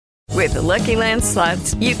With the Lucky Land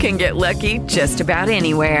Slots, you can get lucky just about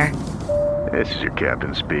anywhere. This is your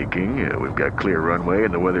captain speaking. We've got clear runway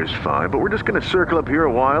and the weather's fine, but we're just going to circle up here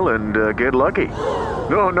a while and get lucky.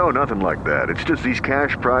 No, nothing like that. It's just these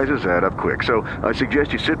cash prizes add up quick. So I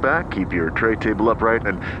suggest you sit back, keep your tray table upright,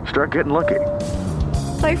 and start getting lucky.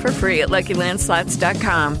 Play for free at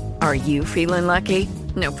LuckyLandSlots.com. Are you feeling lucky?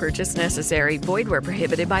 No purchase necessary. Void where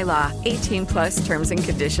prohibited by law. 18 plus terms and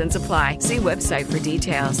conditions apply. See website for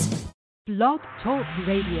details. Blog Talk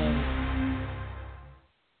Radio.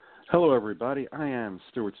 Hello, everybody. I am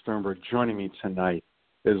Stuart Sternberg. Joining me tonight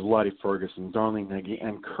is Lottie Ferguson, Darlene Nagi,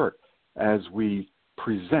 and Kurt as we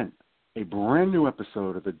present a brand new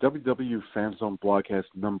episode of the WDW Fan Zone BlogCast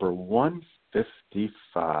number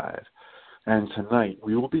 155. And tonight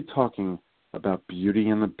we will be talking about Beauty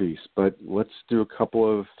and the Beast, but let's do a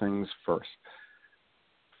couple of things first.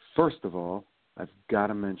 First of all, I've got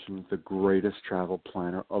to mention the greatest travel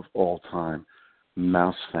planner of all time,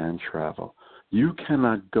 Mouse Fan Travel. You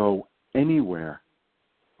cannot go anywhere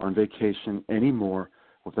on vacation anymore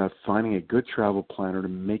without finding a good travel planner to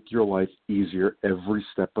make your life easier every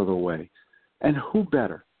step of the way. And who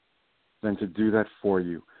better than to do that for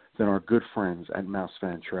you than our good friends at Mouse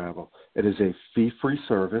Fan Travel? It is a fee-free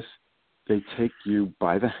service. They take you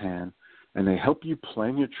by the hand, and they help you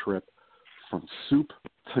plan your trip from soup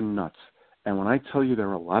to nuts. And when I tell you there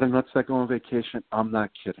are a lot of nuts that go on vacation, I'm not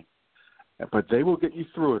kidding. But they will get you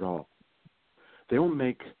through it all. They will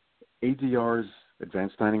make ADRs,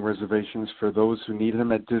 advanced dining reservations, for those who need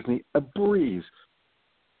them at Disney, a breeze.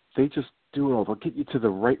 They just do it all. They'll get you to the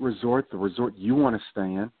right resort, the resort you want to stay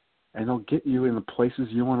in, and they'll get you in the places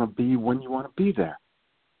you want to be when you want to be there.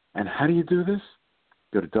 And how do you do this?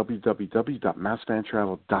 Go to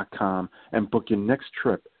www.mousefantravel.com and book your next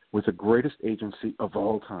trip with the greatest agency of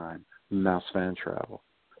all time, Mouse Fan Travel.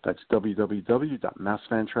 That's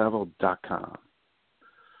www.mousefantravel.com.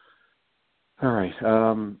 All right.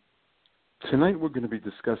 Tonight we're going to be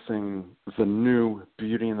discussing the new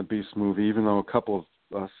Beauty and the Beast movie, even though a couple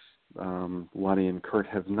of us, Lottie and Kurt,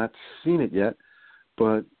 have not seen it yet.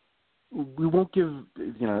 But we won't give,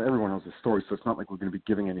 everyone knows the story, so it's not like we're going to be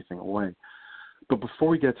giving anything away. But before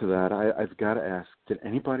we get to that, I've got to ask, did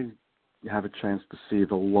anybody have a chance to see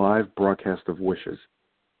the live broadcast of Wishes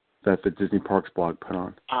that the Disney Parks blog put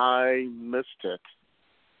on? I missed it.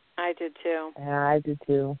 I did too. Yeah, I did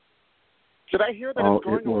too. Did I hear that it's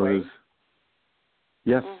going away?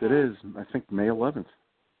 Yes, it is. I think May 11th.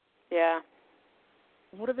 Yeah.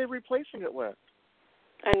 What are they replacing it with?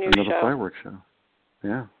 Another fireworks show.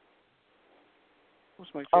 Yeah.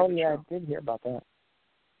 What's my Oh, favorite yeah, show? I did hear about that.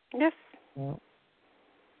 Yes. Yeah.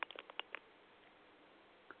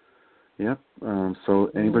 Yep.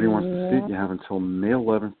 So anybody wants to see it, you have until May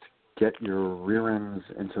 11th to get your rear ends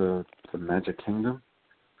into the Magic Kingdom.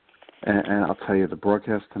 And I'll tell you, the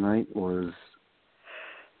broadcast tonight was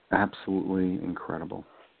absolutely incredible.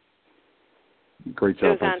 Great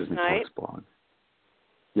job by Disney Parks blog.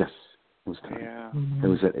 Yes, it was tonight. Yeah. It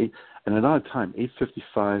was at 8, and an odd time,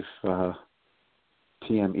 8:55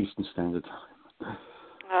 p.m. Eastern Standard Time.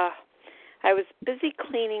 I was busy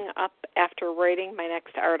cleaning up after writing my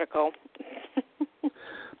next article.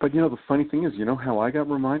 But, the funny thing is, how I got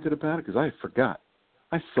reminded about it? Because I forgot.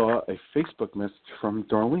 I saw a Facebook message from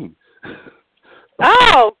Darlene.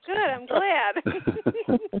 Oh, good. I'm glad.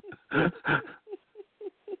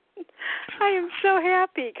 I am so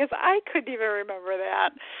happy because I couldn't even remember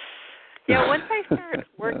that. Once I start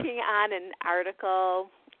working on an article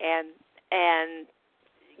and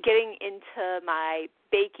getting into my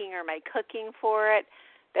baking or my cooking for it,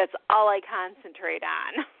 that's all I concentrate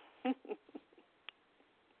on.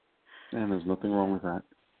 And there's nothing wrong with that.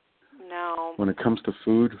 No. When it comes to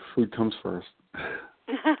food, food comes first.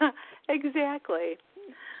 Exactly.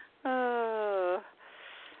 I'll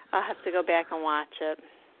have to go back and watch it.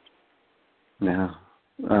 Yeah.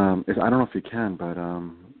 I don't know if you can, but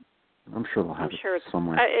I'm sure they'll have it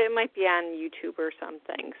somewhere. It might be on YouTube or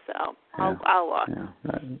something, so I'll look. Yeah.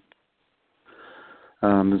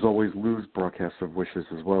 There's always Lou's broadcasts of Wishes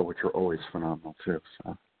as well, which are always phenomenal, too.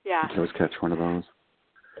 So you can always catch one of those.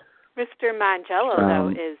 Mr. Mangello, though,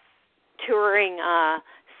 is touring a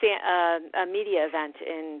media event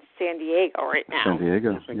in San Diego right now. San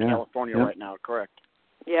Diego, in California right now, correct.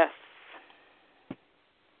 Yes.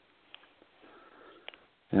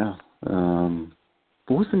 Yeah.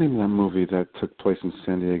 What was the name of that movie that took place in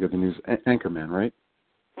San Diego? The news Anchorman, right?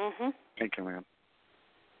 Mm-hmm. Anchorman.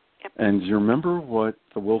 Yep. And do you remember what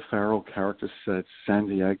the Will Ferrell character said San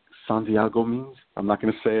Diego means? I'm not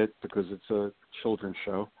going to say it because it's a children's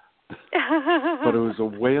show. But it was a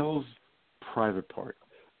whale's private part.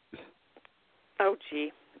 Oh,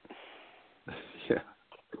 gee. Yeah.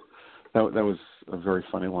 That was a very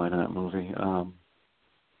funny line in that movie.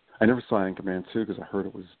 I never saw Anchorman 2 because I heard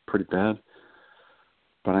it was pretty bad.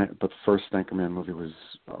 But the first Anchorman movie was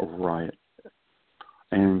a riot.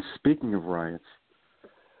 And speaking of riots,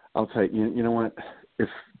 I'll tell you, you know what? If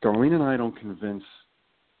Darlene and I don't convince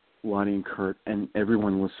Lottie and Kurt and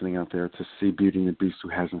everyone listening out there to see Beauty and the Beast who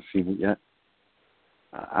hasn't seen it yet,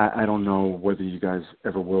 I don't know whether you guys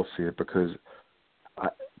ever will see it, because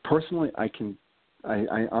personally, I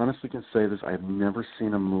honestly can say this. I have never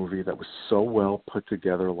seen a movie that was so well put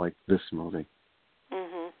together like this movie.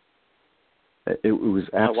 Mm-hmm. It was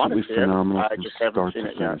absolutely phenomenal. I just haven't seen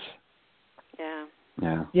it yet. Yeah.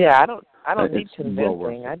 Yeah. Yeah, I don't need convincing.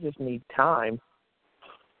 Well, I just need time.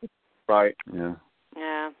 Right. Yeah.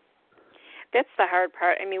 Yeah. That's the hard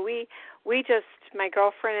part. I mean, we just, my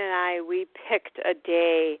girlfriend and I, we picked a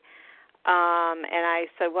day, and I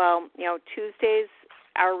said, well, you know, Tuesdays,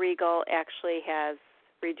 our Regal actually has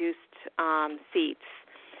reduced seats.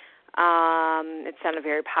 It's not a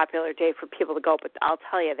very popular day for people to go, but I'll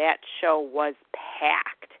tell you, that show was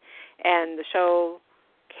packed. And the show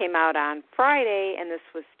came out on Friday, and this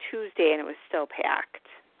was Tuesday, and it was still packed.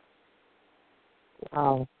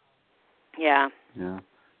 Wow. Yeah. Yeah.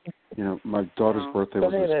 You know, my daughter's birthday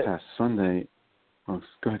was this past Sunday. Oh,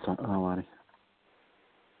 go ahead, Lottie.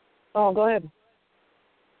 Oh, go ahead.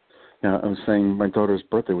 Yeah, I was saying my daughter's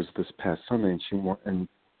birthday was this past Sunday, and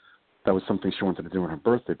that was something she wanted to do on her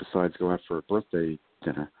birthday besides go out for a birthday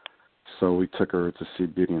dinner. So we took her to see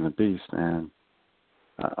Beauty and the Beast, and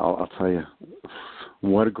I'll tell you,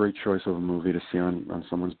 what a great choice of a movie to see on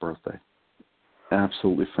someone's birthday.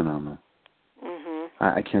 Absolutely phenomenal. Mm-hmm.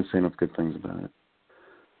 I can't say enough good things about it.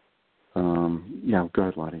 Yeah, go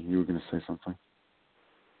ahead, Lottie. You were going to say something.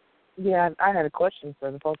 Yeah, I had a question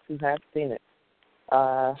for the folks who have seen it.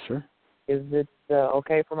 Sure. Is it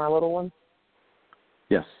okay for my little one?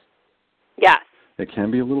 Yes. Yes. It can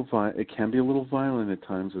be a little violent at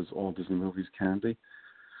times, as all Disney movies can be,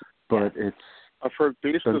 but it's. I've heard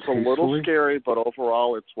Beast is a little scary, but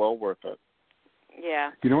overall it's well worth it.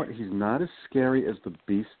 Yeah. You know what? He's not as scary as the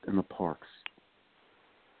Beast in the parks.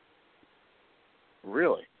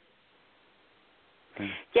 Really?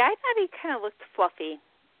 Yeah, I thought he kind of looked fluffy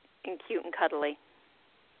and cute and cuddly.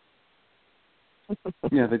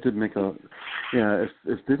 Yeah, they did make a. Yeah,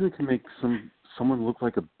 if Disney can make someone look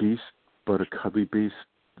like a beast but a cuddly beast,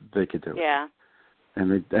 they could do it. Yeah. And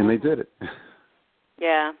they did it.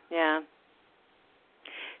 Yeah, yeah.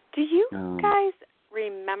 Do you guys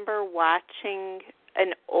remember watching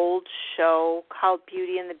an old show called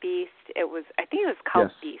Beauty and the Beast? I think it was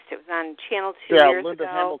called Beast. It was on Channel 2 years Linda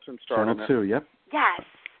ago. Hamilton starred Channel 2, yep. Yes.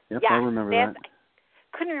 Yep, yes. I remember that.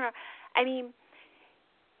 Couldn't remember. I mean,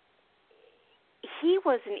 he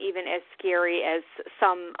wasn't even as scary as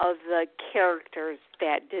some of the characters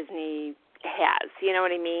that Disney has. You know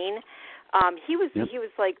what I mean? He was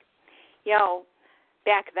like, you know,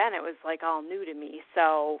 back then it was like all new to me.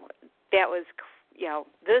 So that was, you know,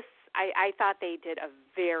 this. I thought they did a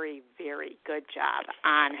very, very good job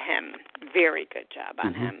on him. Very good job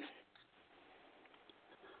on him.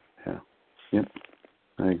 Yeah. Yep.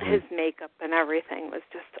 I agree. His makeup and everything was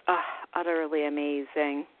just utterly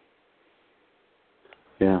amazing.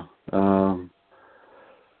 Yeah. I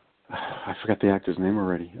forgot the actor's name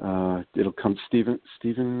already. It'll come Dan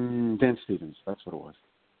Stevens. That's what it was.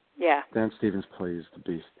 Yeah. Dan Stevens plays the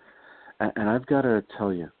Beast. And I've got to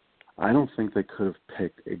tell you, I don't think they could have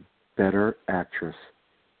picked a better actress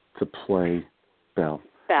to play Belle.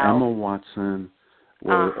 Emma Watson.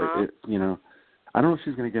 You know, I don't know if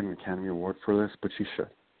she's going to get an Academy Award for this, but she should.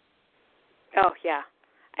 Oh, yeah.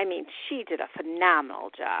 I mean, she did a phenomenal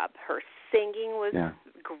job. Her singing was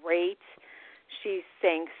great. She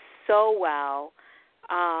sang so well.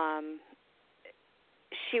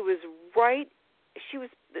 She was right. She was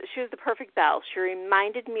the perfect Belle. She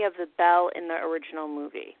reminded me of the Belle in the original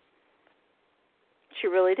movie. She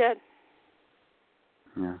really did.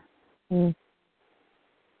 Yeah. Mm.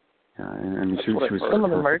 Yeah, and she was some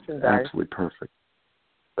of the merchandise, absolutely perfect.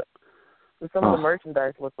 Some of the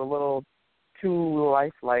merchandise was a little too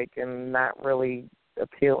lifelike and not really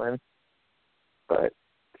appealing, but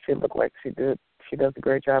she looked like she did. She does a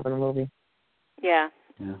great job in the movie. Yeah.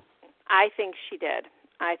 Yeah. I think she did.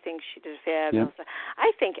 I think she did fabulous. Yeah.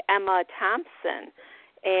 I think Emma Thompson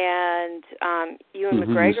and Ewan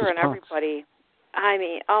McGregor and everybody. I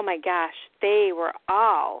mean, oh my gosh, they were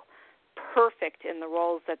all perfect in the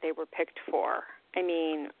roles that they were picked for. I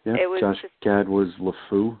mean, it was Josh Gad was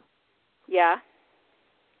LeFou. Yeah.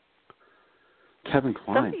 Kevin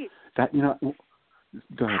Kline. That, you know,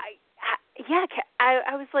 go ahead.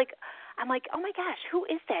 I was like, I'm like, oh my gosh, who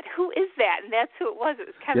is that? Who is that? And that's who it was. It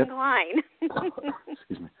was Kevin Kline.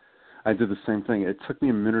 Excuse me. I did the same thing. It took me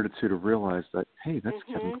a minute or two to realize that, hey, that's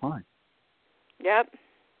Kevin Kline. Yep.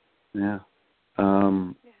 Yeah.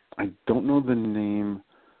 I don't know the name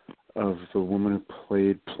of the woman who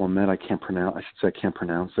played Plumette. I can't pronounce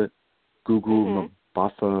it. Gugu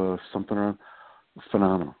Mbatha something or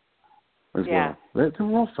phenomenal as well. They're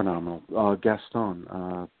all phenomenal. Gaston,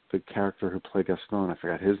 the character who played Gaston, I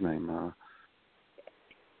forgot his name.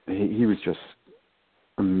 He was just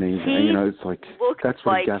amazing. He it's like that's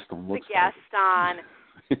what like Gaston looks the Gaston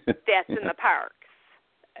that's in the parks.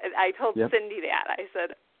 I told Cindy that. I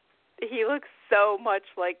said, he looks so much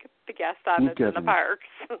like the Gaston that's in the parks.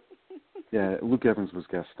 Yeah, Luke Evans was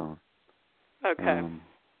Gaston. Okay.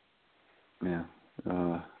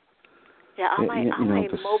 All my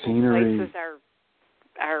mobile scenery, devices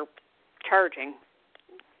are charging.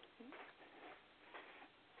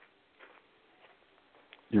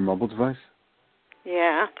 Your mobile device?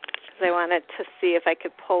 Yeah, because I wanted to see if I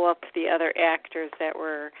could pull up the other actors that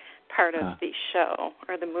were part of the show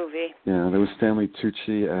or the movie. Yeah, there was Stanley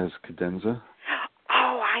Tucci as Cadenza.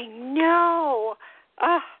 Oh, I know.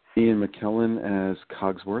 Ian McKellen as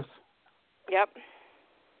Cogsworth. Yep.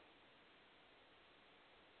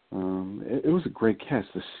 It was a great cast.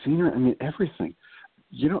 The scenery, everything.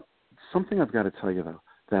 Something I've got to tell you, though,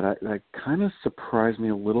 that kind of surprised me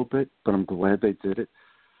a little bit, but I'm glad they did it.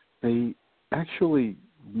 They actually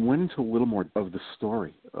went into a little more of the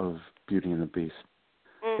story of Beauty and the Beast.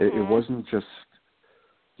 It wasn't just,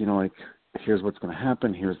 like, here's what's going to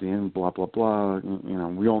happen, here's the end, blah, blah, blah.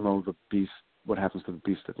 We all know the Beast, what happens to the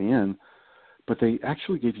Beast at the end. But they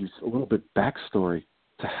actually gave you a little bit backstory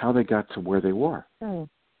to how they got to where they were.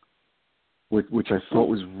 Which I thought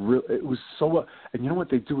was real. It was so, and you know what?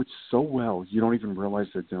 They do it so well, you don't even realize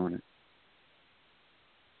they're doing it.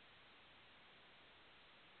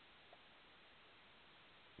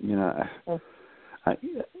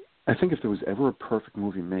 I think if there was ever a perfect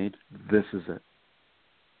movie made, this is it.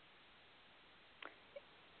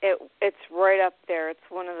 It's right up there. It's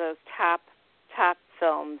one of those top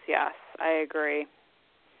films. Yes, I agree.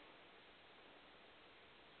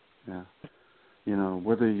 Yeah,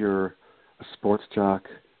 whether you're a sports jock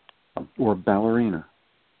or a ballerina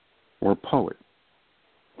or a poet,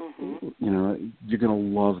 you're going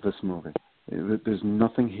to love this movie. There's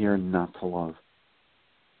nothing here not to love.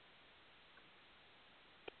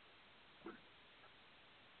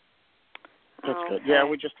 That's good. Yeah,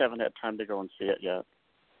 we just haven't had time to go and see it yet.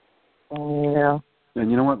 Yeah.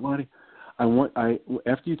 And you know what, Lottie?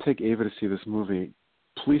 After you take Ava to see this movie,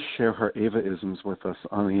 please share her Ava-isms with us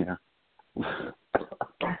on the air.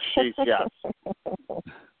 Jeez, yes.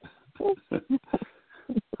 For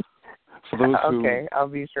those who I'll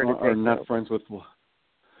be sure to are not friends with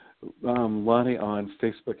Lottie on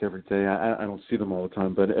Facebook every day, I don't see them all the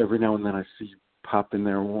time, but every now and then I see you pop in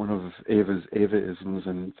there one of Ava's Ava-isms,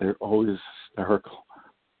 and they're always hysterical.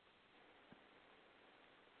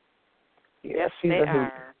 Yes, they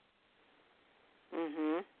are.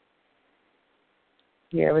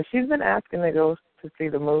 Yeah, but she's been asking to go to see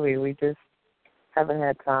the movie. We just haven't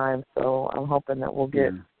had time, so I'm hoping that we'll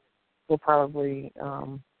probably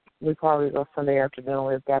go Sunday afternoon.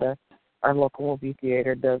 We've got our local movie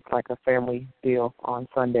theater does like a family deal on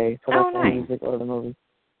Sunday, so that's when we usually go to the movie.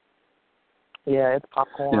 Yeah, it's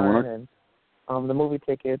popcorn and the movie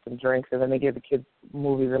tickets and drinks, and then they give the kids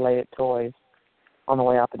movie-related toys on the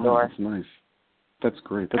way out the door. That's nice. That's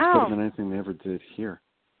great. That's better than anything they ever did here.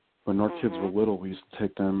 When our kids were little, we used to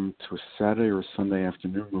take them to a Saturday or a Sunday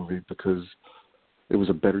afternoon movie because it was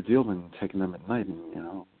a better deal than taking them at night. And,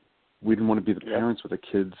 we didn't want to be the parents with the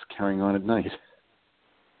kids carrying on at night.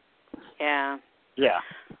 Yeah. Yeah.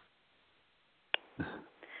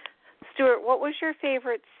 Stuart, what was your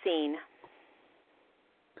favorite scene?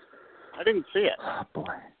 I didn't see it. Oh,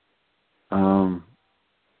 boy. All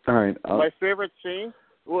right. My favorite scene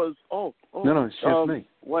was No, it's just me.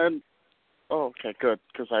 Okay, good,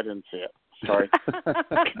 because I didn't see it. Sorry.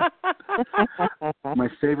 My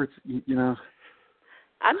favorites, I'm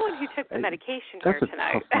the one who took the medication here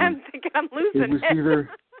tonight. I'm thinking I'm losing it.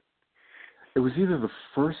 It was either the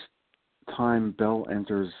first time Belle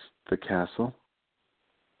enters the castle,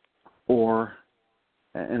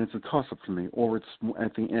 and it's a toss-up for me, or it's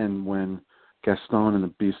at the end when Gaston and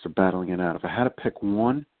the Beast are battling it out. If I had to pick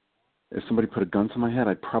one, if somebody put a gun to my head,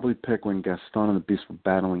 I'd probably pick when Gaston and the Beast were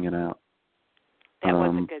battling it out. That was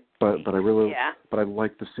a good scene. But I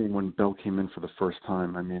liked the scene when Belle came in for the first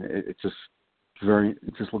time. It just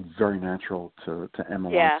looked very natural to Emma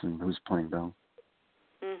Watson, who's playing Belle.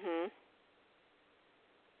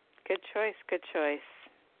 Good choice.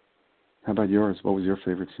 How about yours? What was your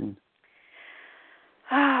favorite scene?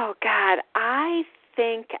 Oh God, I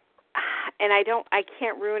think, and I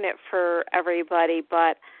can't ruin it for everybody,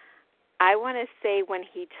 but I want to say when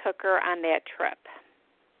he took her on that trip.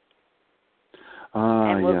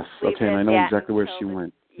 Yes. Okay, and I know exactly where she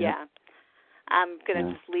went. Yeah. I'm going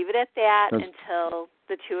to just leave it at that until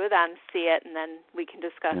the two of them see it, and then we can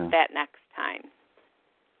discuss that next time.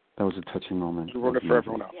 That was a touching moment. We wrote it for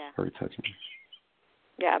everyone else. Yeah. Very touching.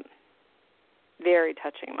 Yeah. Very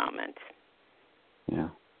touching moment. Yeah.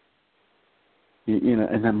 You know,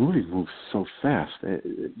 and that movie moves so fast.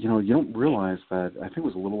 You know, you don't realize that. I think it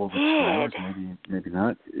was a little over 2 hours, maybe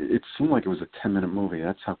not. It seemed like it was a 10-minute movie.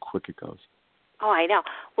 That's how quick it goes. Oh, I know.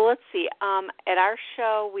 Well, let's see. At our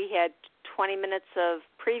show, we had 20 minutes of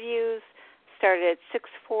previews. Started at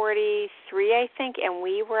 6:43, I think, and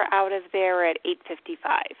we were out of there at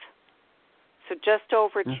 8:55. So just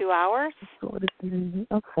over 2 hours.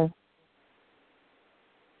 Okay.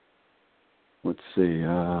 Let's see. 2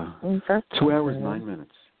 hours, 9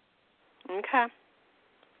 minutes. Okay.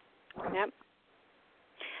 Yep.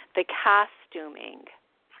 The costuming.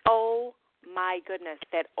 Oh, my goodness.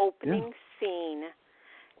 That opening scene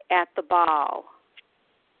at the ball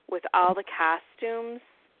with all the costumes,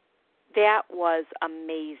 that was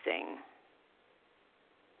amazing.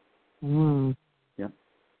 Yep.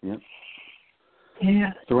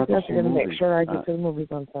 Yeah. Throughout the whole going to movie, make sure I get to the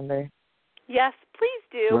movies on Sunday. Yes, please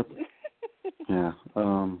do.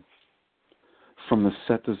 From the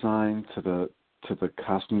set design to the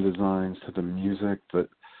costume designs to the music, but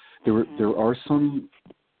there are some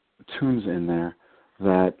tunes in there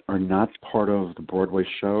that are not part of the Broadway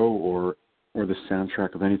show or the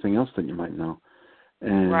soundtrack of anything else that you might know,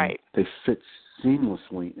 and they fit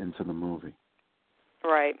seamlessly into the movie.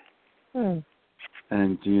 Right. And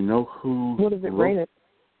do you know who? What is it rated?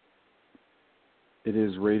 It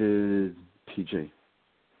is rated PG.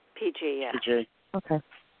 PG, yeah. PG. Okay.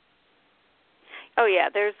 Oh, yeah.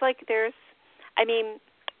 There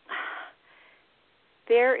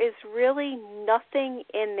is really nothing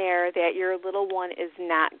in there that your little one is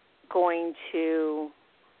not going to,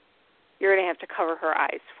 you're going to have to cover her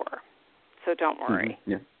eyes for. So don't worry.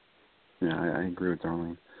 Mm-hmm. Yeah, I agree with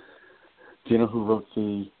Darlene. Do you know who wrote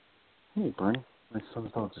the, hey, Bernie, my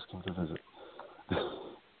son's dog just came to visit. Do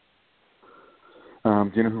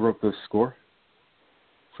you know who wrote the score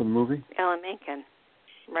for the movie? Alan Menken,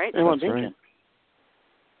 right? Alan Menken. Right.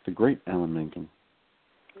 The great Alan Menken.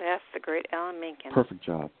 Yes, the great Alan Menken. Perfect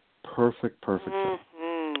job. Perfect job.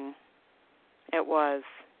 It was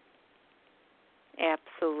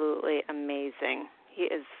absolutely amazing. He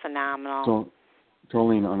is phenomenal. So,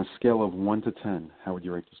 Darlene, on a scale of 1 to 10, how would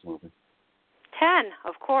you rate this movie? 10,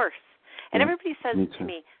 of course. And everybody says me to too.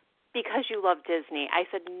 me, because you love Disney. I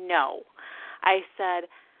said, no. I said,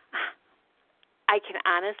 I can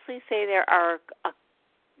honestly say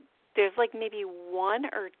there's like maybe 1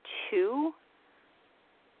 or 2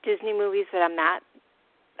 Disney movies that I'm not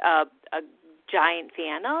a giant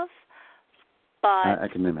fan of, but I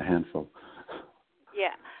can name a handful.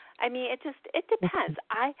 Yeah, I mean it depends.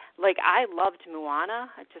 I loved Moana.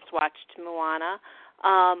 I just watched Moana.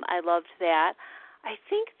 I loved that. I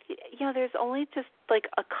think there's only just like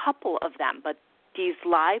a couple of them, but these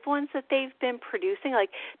live ones that they've been producing,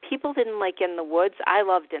 like people didn't like In the Woods. I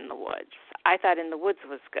loved In the Woods. I thought In the Woods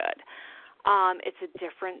was good. It's a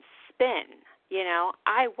different spin.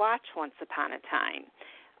 I watched Once Upon a Time.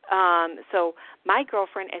 So my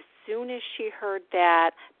girlfriend, as soon as she heard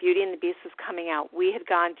that Beauty and the Beast was coming out, we had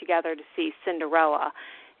gone together to see Cinderella,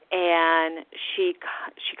 and she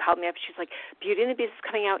called me up. She's like, Beauty and the Beast is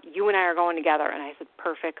coming out. You and I are going together. And I said,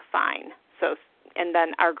 perfect, fine. So, and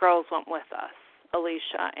then our girls went with us,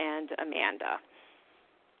 Alicia and Amanda.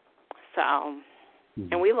 So,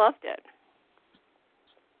 and we loved it.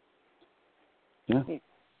 Yeah.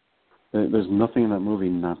 There's nothing in that movie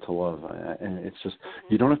not to love. And it's just,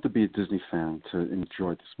 you don't have to be a Disney fan to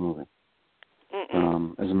enjoy this movie.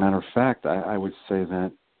 As a matter of fact, I would say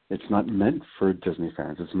that it's not meant for Disney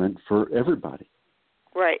fans. It's meant for everybody.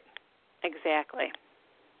 Right. Exactly.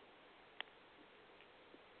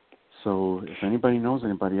 So if anybody knows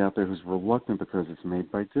anybody out there who's reluctant because it's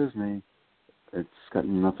made by Disney, it's got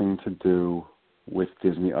nothing to do with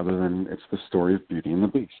Disney other than it's the story of Beauty and the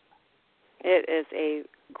Beast. It is a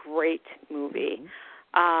great movie.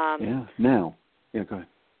 Now, go ahead.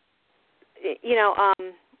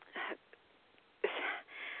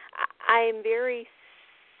 I'm very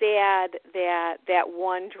sad that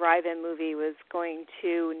one drive-in movie was going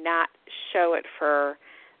to not show it for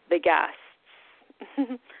the guests.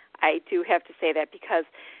 I do have to say that because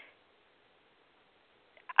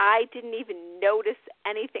I didn't even notice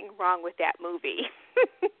anything wrong with that movie.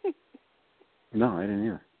 No, I didn't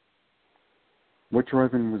either. What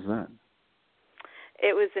drive-in was that?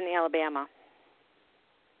 It was in Alabama.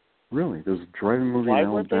 Really? There was a drive-in movie in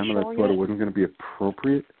Alabama that thought it wasn't going to be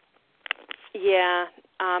appropriate? Yeah,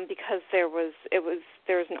 because there was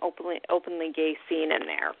an openly gay scene in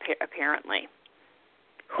there, apparently.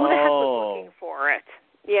 Who the heck was looking for it?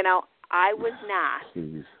 You know, I was not.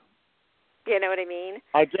 Jeez. You know what I mean?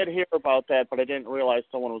 I did hear about that, but I didn't realize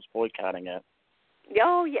someone was boycotting it.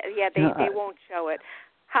 Oh, yeah, they won't show it.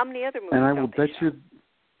 How many other movies? And I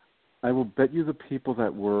will bet you the people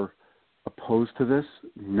that were opposed to this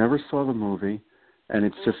never saw the movie, and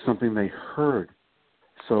it's just something they heard.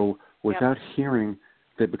 So without hearing,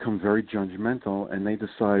 they become very judgmental, and they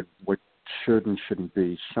decide what should and shouldn't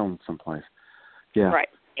be shown someplace. Yeah. Right.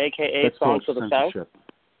 AKA That's Songs of the South?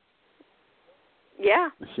 Yeah.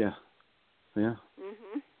 Yeah. Yeah.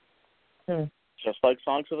 Just like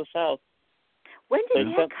Songs of the South. When did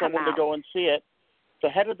they that sent come someone out? to go and see it. The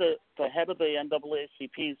head of the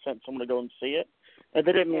NAACP sent someone to go and see it, and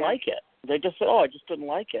they didn't like it. They just said, I just didn't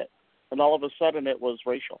like it. And all of a sudden it was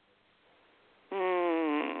racial.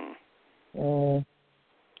 Unbelievable.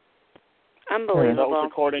 And that was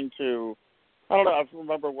according to, I don't know, I don't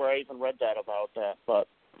remember where I even read that about that, but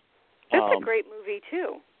it's a great movie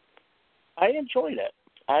too. I enjoyed it.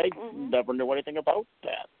 I never knew anything about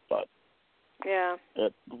that, but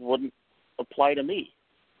it wouldn't apply to me.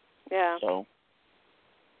 Yeah. So.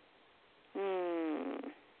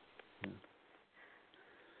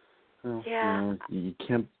 Well, you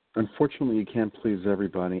can't. Unfortunately, you can't please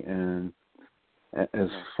everybody, and as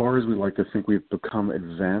far as we like to think we've become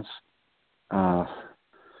advanced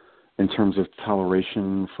in terms of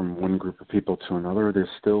toleration from one group of people to another, there's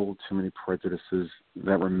still too many prejudices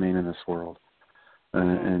that remain in this world.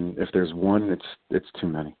 And if there's one, it's too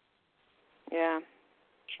many. Yeah.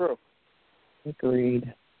 True.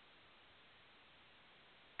 Agreed.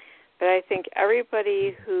 But I think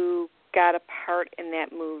everybody who got a part in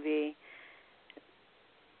that movie,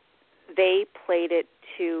 they played it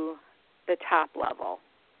to the top level.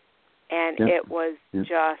 And it was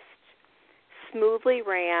just smoothly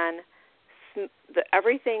ran.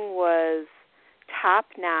 Everything was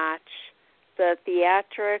top-notch. The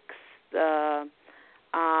theatrics,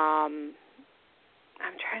 I'm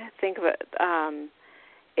trying to think of it.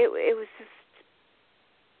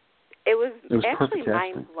 It was actually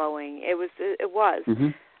mind-blowing. It was.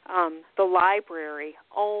 Mm-hmm. The library.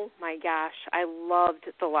 Oh my gosh, I loved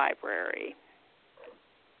the library.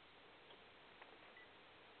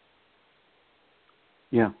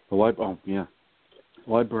 Yeah, the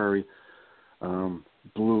library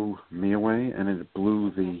blew me away, and it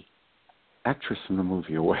blew the actress in the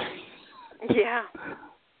movie away. Yeah.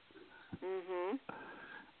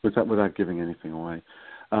 Without giving anything away.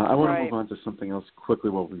 I want to move on to something else quickly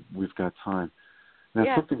while we've got time. Now,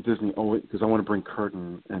 something Disney, because I want to bring Kurt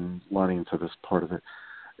and Lottie into this part of it.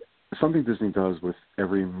 Something Disney does with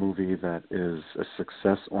every movie that is a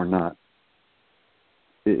success or not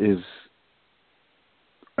is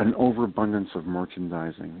an overabundance of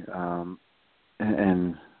merchandising.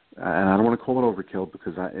 And I don't want to call it overkill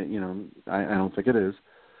because I don't think it is,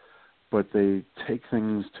 but they take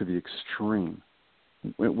things to the extreme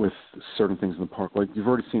with certain things in the park. Like you've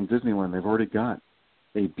already seen Disneyland, they've already got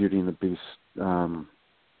a Beauty and the Beast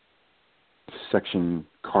section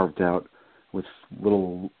carved out with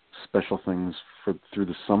little special things through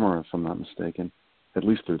the summer, if I'm not mistaken, at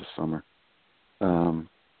least through the summer,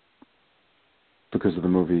 because of the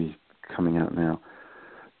movie coming out now.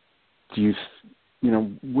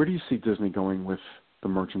 Where do you see Disney going with the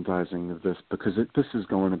merchandising of this? Because this is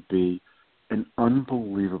going to be an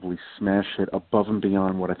unbelievably smash hit above and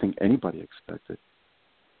beyond what I think anybody expected.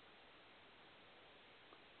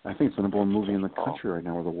 I think it's the number one movie in the country right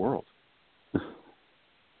now, or the world.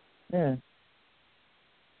 Yeah.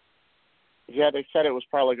 Yeah, they said it was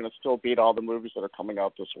probably going to still beat all the movies that are coming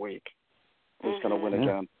out this week. It's going to win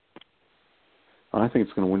again. I think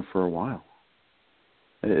it's going to win for a while.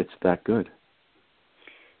 It's that good.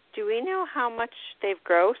 Do we know how much they've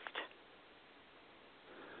grossed?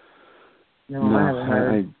 No, I haven't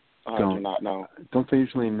heard. I do not know. Don't they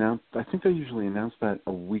usually announce? I think they usually announce that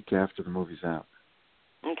a week after the movie's out.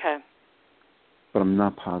 Okay. But I'm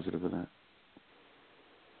not positive of that.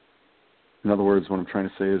 In other words, what I'm trying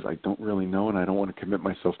to say is I don't really know, and I don't want to commit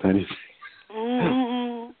myself to anything.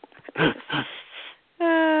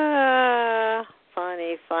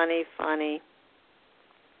 Funny.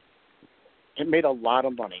 It made a lot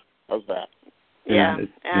of money. How's that? Yeah,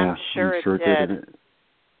 I'm sure it did.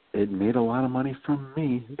 It made a lot of money from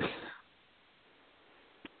me.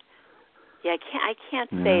 Yeah, I can't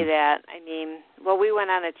say that. I mean, well, we went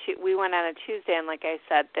on a Tuesday, and like I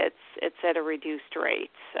said, it's at a reduced rate.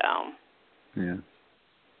 So. Yeah.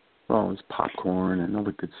 Well, it's popcorn and all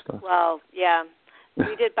the good stuff. Well, yeah,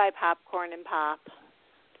 we did buy popcorn and pop.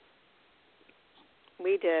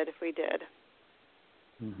 We did.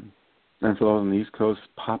 Mm-hmm. And for those on the East Coast,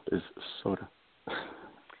 pop is soda.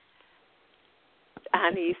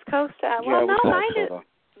 On the East Coast, well, no, mine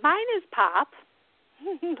is pop.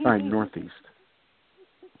 All right, Northeast.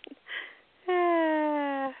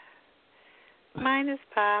 Mine is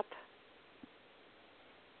pop.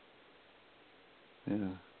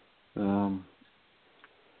 Yeah.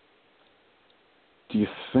 Do you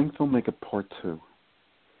think they'll make a part 2?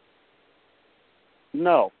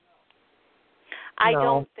 No. I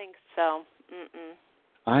don't think so. Mm-mm.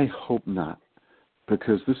 I hope not,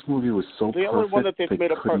 because this movie was so the perfect. Only one that they've they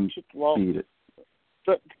made a part couldn't 2. beat it.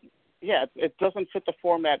 It doesn't fit the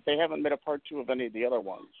format. They haven't made a part 2 of any of the other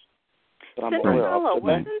ones that I'm Cinderella, aware of.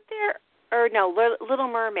 wasn't there? Or no, Little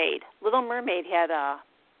Mermaid. Little Mermaid had a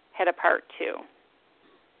part 2.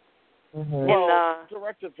 Mm-hmm. Well,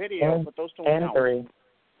 direct-to-video, but those don't count. And 3.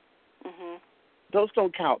 Mm-hmm. Those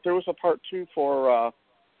don't count. There was a part 2 for.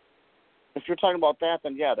 If you're talking about that,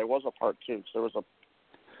 then yeah, there was a part 2. There was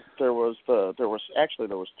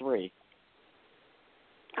 3.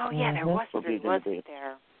 Oh yeah, there was, wasn't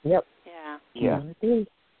there? Yep. Yeah. Mm-hmm.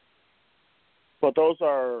 But those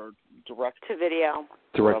are direct to video.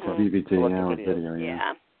 Direct to DVD, video.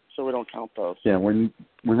 Yeah. So we don't count those. Yeah, when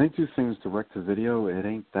they do things direct to video, it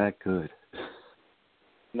ain't that good.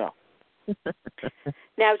 No.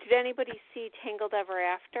 Now, did anybody see Tangled Ever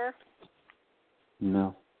After?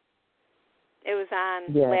 No. It was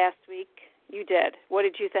on Yeah. last week. You did. What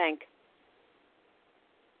did you think?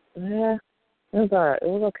 Yeah, it was all right. It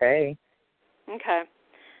was okay. Okay.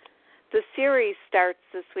 The series starts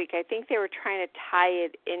this week. I think they were trying to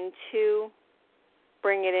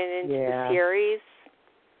bring it into the series.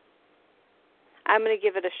 I'm going to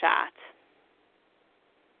give it a shot.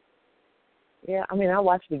 Yeah, I mean, I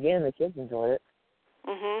watched it again. The kids enjoyed it.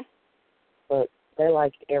 Mhm. But they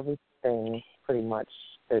like everything pretty much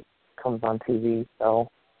that comes on TV. So.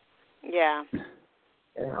 Yeah. You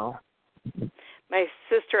know. My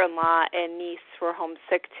sister-in-law and niece were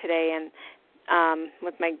homesick today, and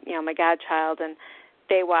with my godchild, and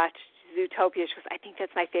they watched Zootopia. She goes, "I think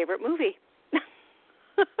that's my favorite movie."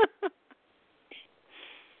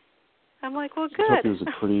 I'm like, well, good.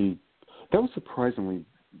 Zootopia was surprisingly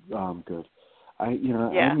good. I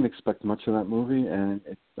didn't expect much of that movie, and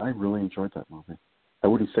I really enjoyed that movie. I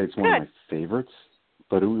wouldn't say it's one of my favorites,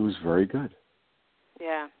 but it was very good.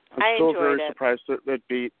 Yeah, I'm still very surprised that it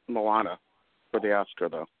beat Moana for the Oscar,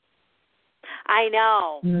 though. I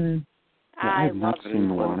know. Mm-hmm. I have not seen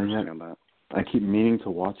Moana yet. I keep meaning to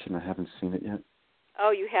watch it, and I haven't seen it yet.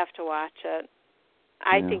 Oh, you have to watch it.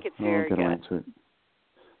 I think it's very good. I'll get around to it.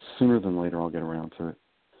 Sooner than later, I'll get around to it.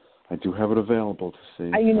 I do have it available to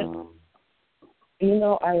see. I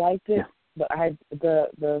liked it, but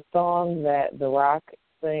the song that The Rock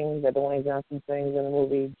sings, that Dwayne Johnson sings in the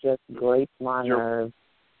movie, just grates my nerves.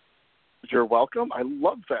 You're welcome. I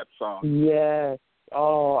love that song. Yes.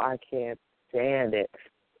 Oh, I can't stand it.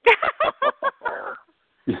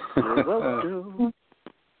 You're welcome.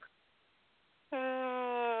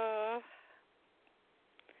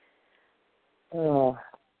 Oh,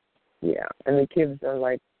 yeah. And the kids are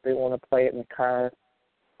like, they want to play it in the car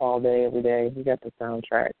all day, every day. You got the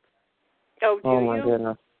soundtrack. Oh, my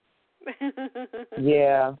goodness.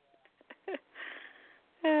 Yeah.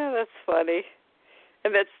 Yeah, that's funny.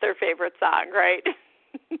 And that's their favorite song, right?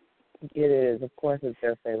 It is. Of course, it's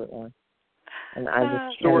their favorite one. And I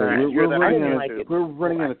just we're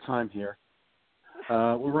running out of time here.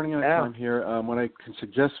 We're running out of time here. What I can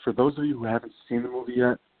suggest for those of you who haven't seen the movie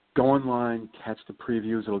yet, go online, catch the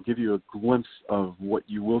previews. It'll give you a glimpse of what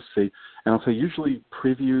you will see. And I'll say usually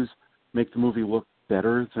previews make the movie look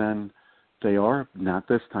better than they are. Not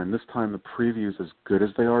this time. This time the previews, as good as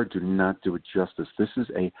they are, do not do it justice. This is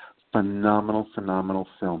a phenomenal, phenomenal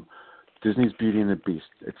film. Disney's Beauty and the Beast.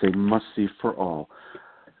 It's a must-see for all.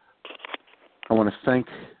 I want to thank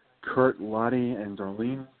Kurt, Lottie, and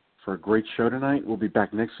Darlene for a great show tonight. We'll be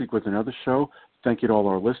back next week with another show. Thank you to all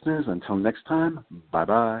our listeners. Until next time,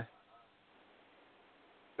 bye-bye.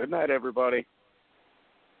 Good night, everybody.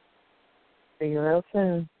 See you real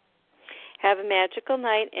soon. Have a magical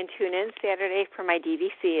night, and tune in Saturday for my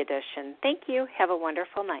DVC edition. Thank you. Have a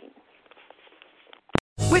wonderful night.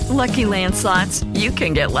 With Lucky Land Slots, you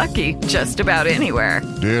can get lucky just about anywhere.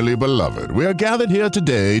 Dearly beloved, we are gathered here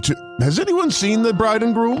today to... Has anyone seen the bride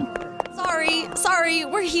and groom? Sorry,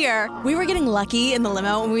 we're here. We were getting lucky in the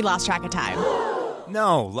limo and we lost track of time.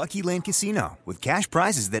 No, Lucky Land Casino, with cash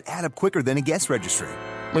prizes that add up quicker than a guest registry.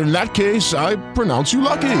 In that case, I pronounce you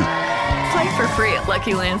lucky. Play for free at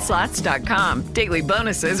LuckyLandSlots.com. Daily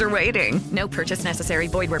bonuses are waiting. No purchase necessary.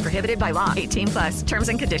 Void where prohibited by law. 18+. Terms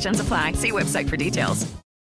and conditions apply. See website for details.